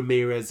if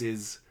Ramirez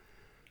is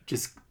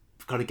just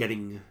kind of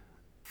getting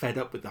fed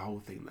up with the whole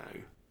thing,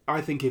 though. I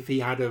think if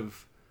he had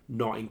have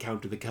not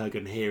encountered the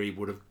Kurgan here, he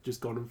would have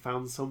just gone and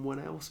found someone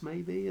else,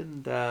 maybe,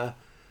 and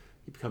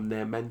he become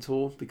their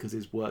mentor because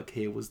his work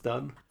here was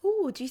done.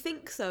 Oh, do you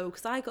think so?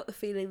 Because I got the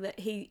feeling that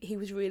he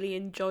was really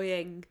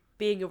enjoying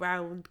being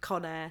around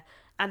Connor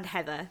and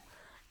Heather,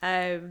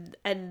 and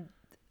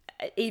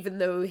even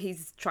though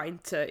he's trying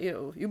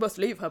to, you must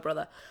leave her,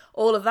 brother,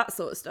 all of that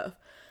sort of stuff,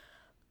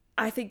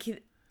 I think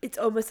it's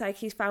almost like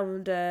he's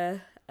found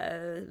a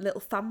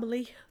little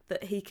family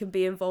that he can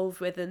be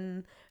involved with,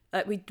 and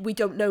we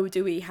don't know,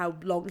 do we, how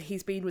long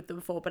he's been with them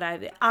for, but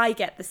I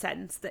get the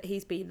sense that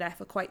he's been there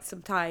for quite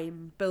some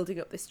time, building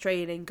up this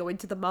training, going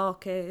to the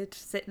market,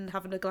 sitting,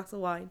 having a glass of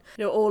wine,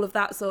 all of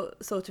that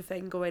sort of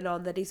thing going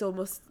on, that he's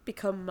almost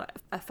become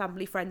a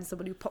family friend,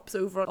 someone who pops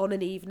over on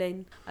an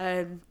evening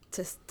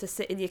to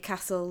sit in your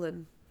castle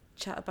and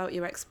chat about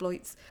your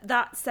exploits.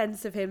 That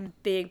sense of him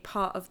being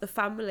part of the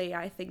family,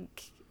 I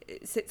think,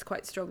 it sits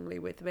quite strongly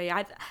with me.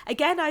 I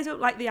don't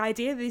like the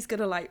idea that he's going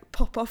to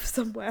pop off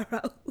somewhere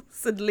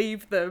else and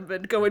leave them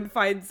and go and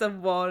find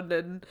someone,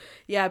 and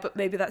but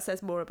maybe that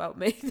says more about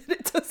me than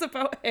it does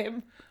about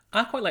him.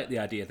 I quite like the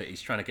idea that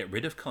he's trying to get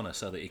rid of Connor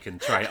so that he can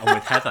try it on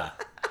with Heather.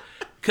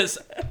 Because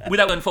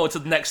without going forward to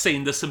the next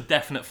scene, there's some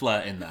definite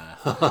flirt in there.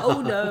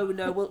 Oh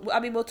no.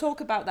 We'll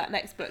talk about that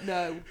next, but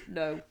no.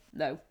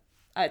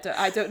 I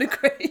don't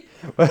agree.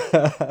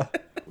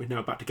 We're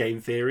now back to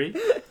game theory.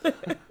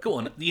 Go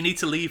on, you need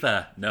to leave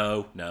her.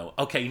 No.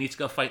 Okay, you need to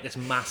go fight this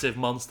massive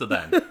monster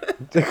then.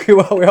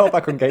 Well, we are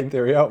back on game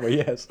theory, aren't we?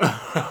 Yes.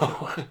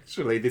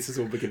 Actually, this is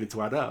all beginning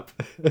to add up.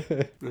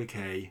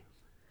 Okay.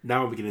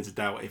 Now I'm beginning to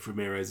doubt if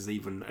Ramirez is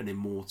even an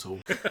immortal.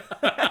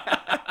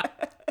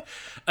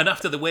 And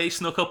after the way he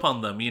snuck up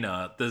on them,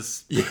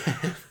 there's...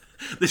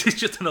 This is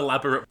just an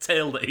elaborate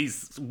tale that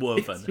he's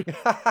woven.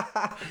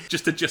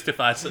 Just to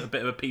justify a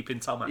bit of a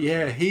peeping Tom action.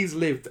 Yeah, he's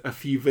lived a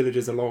few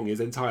villages along his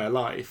entire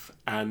life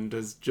and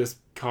has just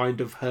kind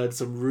of heard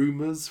some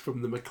rumours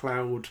from the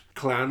MacLeod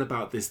clan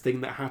about this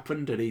thing that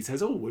happened, and he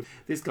says,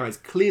 this guy's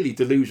clearly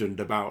delusioned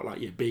about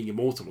being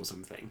immortal or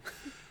something.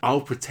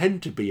 I'll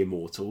pretend to be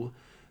immortal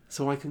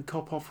so I can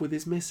cop off with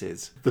his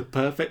missus. The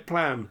perfect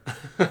plan.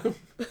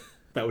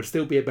 That would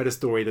still be a better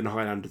story than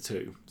Highlander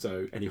 2.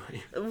 So,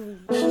 anyway.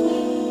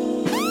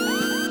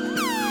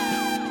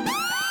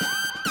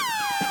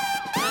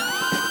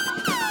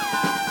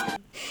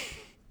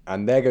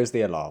 And there goes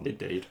the alarm.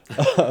 Indeed.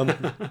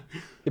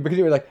 Because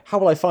you were like, how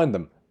will I find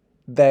them?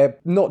 They're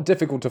not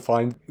difficult to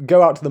find.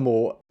 Go out to the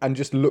moor and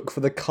just look for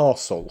the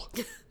castle.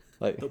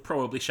 They're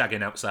probably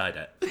shagging outside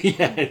it.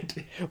 Yeah.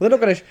 Well,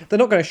 they're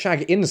not gonna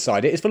shag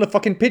inside it. It's full of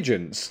fucking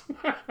pigeons.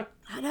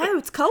 I know,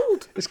 it's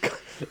cold.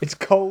 It's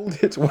cold,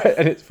 it's wet,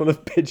 and it's full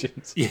of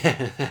pigeons.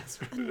 Yeah,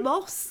 that's right. And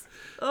moss.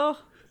 Oh.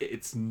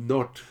 It's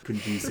not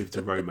conducive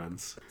to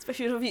romance.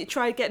 Especially if you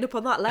try getting up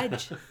on that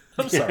ledge.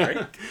 I'm sorry.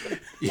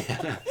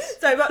 Yeah.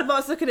 Sorry,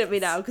 Mark's looking at me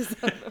now.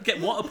 Get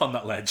what up on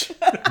that ledge?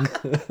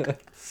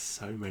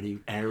 So many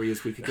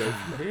areas we could go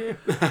from here.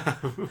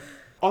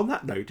 On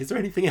that note, is there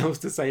anything else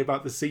to say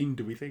about the scene,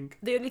 do we think?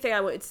 The only thing I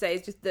wanted to say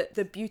is just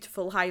the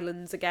beautiful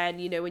Highlands again,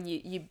 when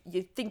you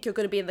think you're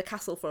going to be in the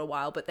castle for a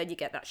while, but then you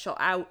get that shot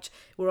out.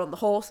 We're on the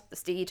horse, the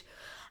steed,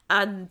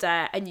 and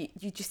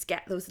you just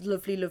get those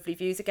lovely, lovely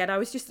views again. I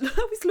was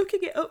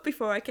looking it up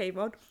before I came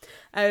on,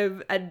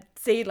 and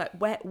seeing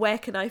where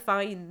can I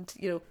find,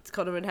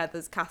 Connor and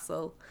Heather's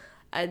castle.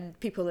 And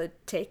people had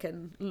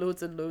taken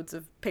loads and loads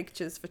of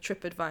pictures for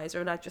TripAdvisor,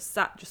 and I just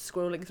sat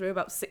scrolling through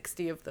about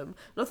 60 of them.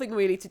 Nothing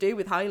really to do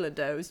with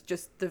Highlander, it was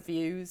just the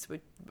views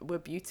were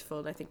beautiful,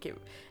 and I think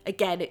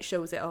it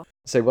shows it off.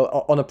 So,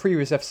 well, on a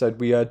previous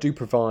episode, we do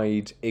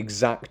provide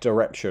exact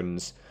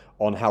directions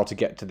on how to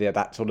get to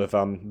that sort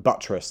of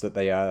buttress that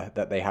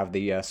they have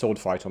the sword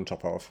fight on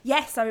top of.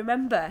 Yes, I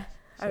remember.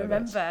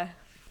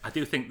 I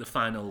do think the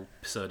final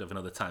episode of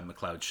Another Time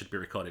MacLeod should be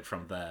recorded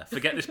from there.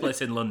 Forget this place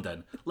in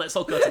London. Let's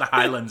all go to the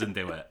Highlands and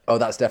do it. Oh,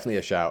 that's definitely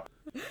a shout.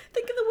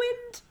 Think of the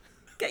wind.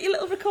 Get your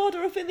little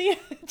recorder up in the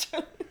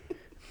air.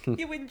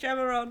 Your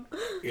windjammer on.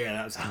 Yeah,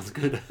 that sounds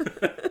good.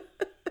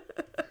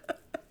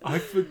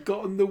 I've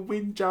forgotten the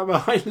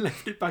windjammer. I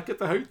left it back at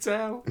the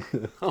hotel.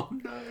 Oh,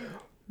 no.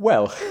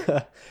 Well,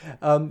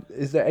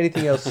 is there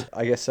anything else,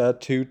 I guess,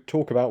 to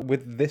talk about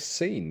with this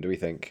scene, do we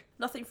think?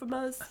 Nothing from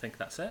us. I think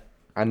that's it.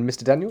 And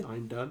Mr. Daniel?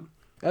 I'm done.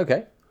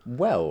 Okay.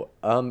 Well,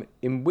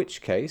 in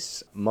which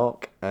case,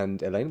 Mark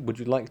and Elaine, would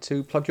you like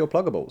to plug your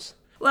pluggables?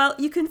 Well,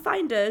 you can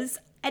find us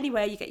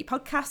anywhere you get your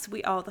podcasts.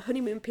 We are the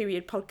Honeymoon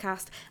Period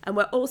Podcast, and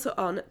we're also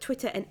on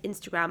Twitter and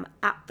Instagram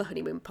at the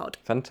Honeymoon Pod.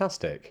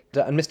 Fantastic.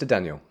 And Mr.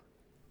 Daniel?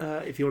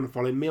 If you want to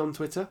follow me on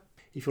Twitter,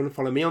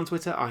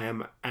 I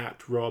am at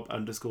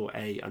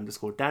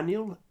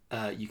Rob_A_Daniel.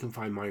 You can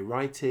find my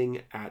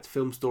writing at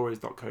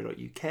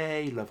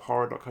filmstories.co.uk,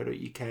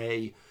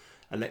 lovehorror.co.uk,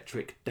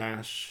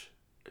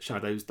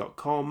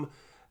 electric-shadows.com.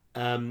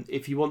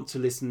 If you want to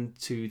listen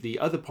to the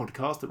other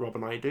podcast that Rob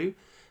and I do,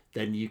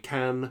 then you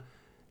can,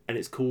 and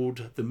it's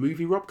called The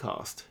Movie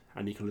Robcast,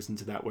 and you can listen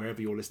to that wherever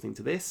you're listening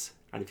to this.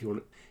 And if you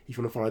want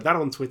to follow that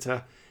on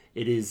Twitter,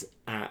 it is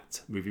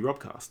at Movie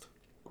Robcast.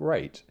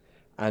 Great.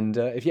 And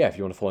if you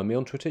want to follow me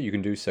on Twitter, you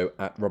can do so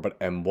at Robert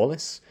M.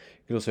 Wallace.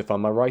 You can also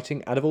find my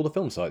writing at Of All the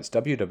Film Sites,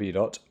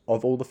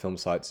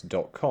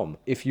 www.ofallthefilmsites.com.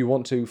 If you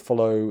want to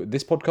follow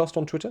this podcast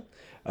on Twitter,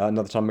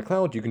 Another Time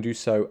McLeod, you can do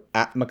so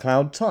at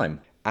McLeod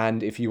Time.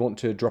 And if you want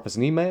to drop us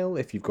an email,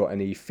 if you've got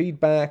any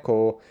feedback,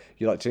 or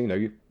you like to,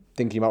 you're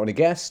thinking you might want a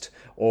guest,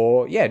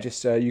 or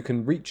you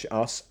can reach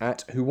us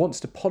at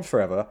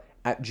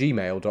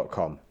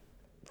whowantstopodforever@gmail.com.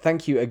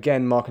 Thank you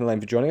again, Mark and Elaine,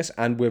 for joining us,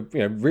 and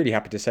we're really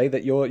happy to say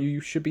that you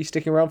should be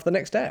sticking around for the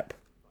next step.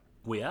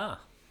 We are.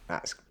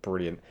 That's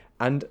brilliant.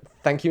 And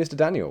thank you, Mr.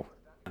 Daniel.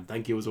 And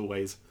thank you as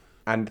always.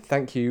 And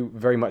thank you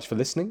very much for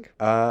listening.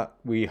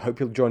 We hope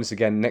you'll join us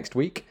again next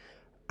week.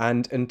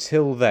 And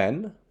until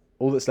then,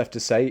 all that's left to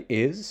say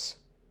is...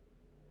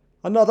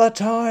 Another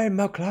time,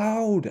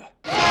 McLeod!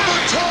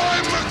 Another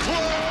time,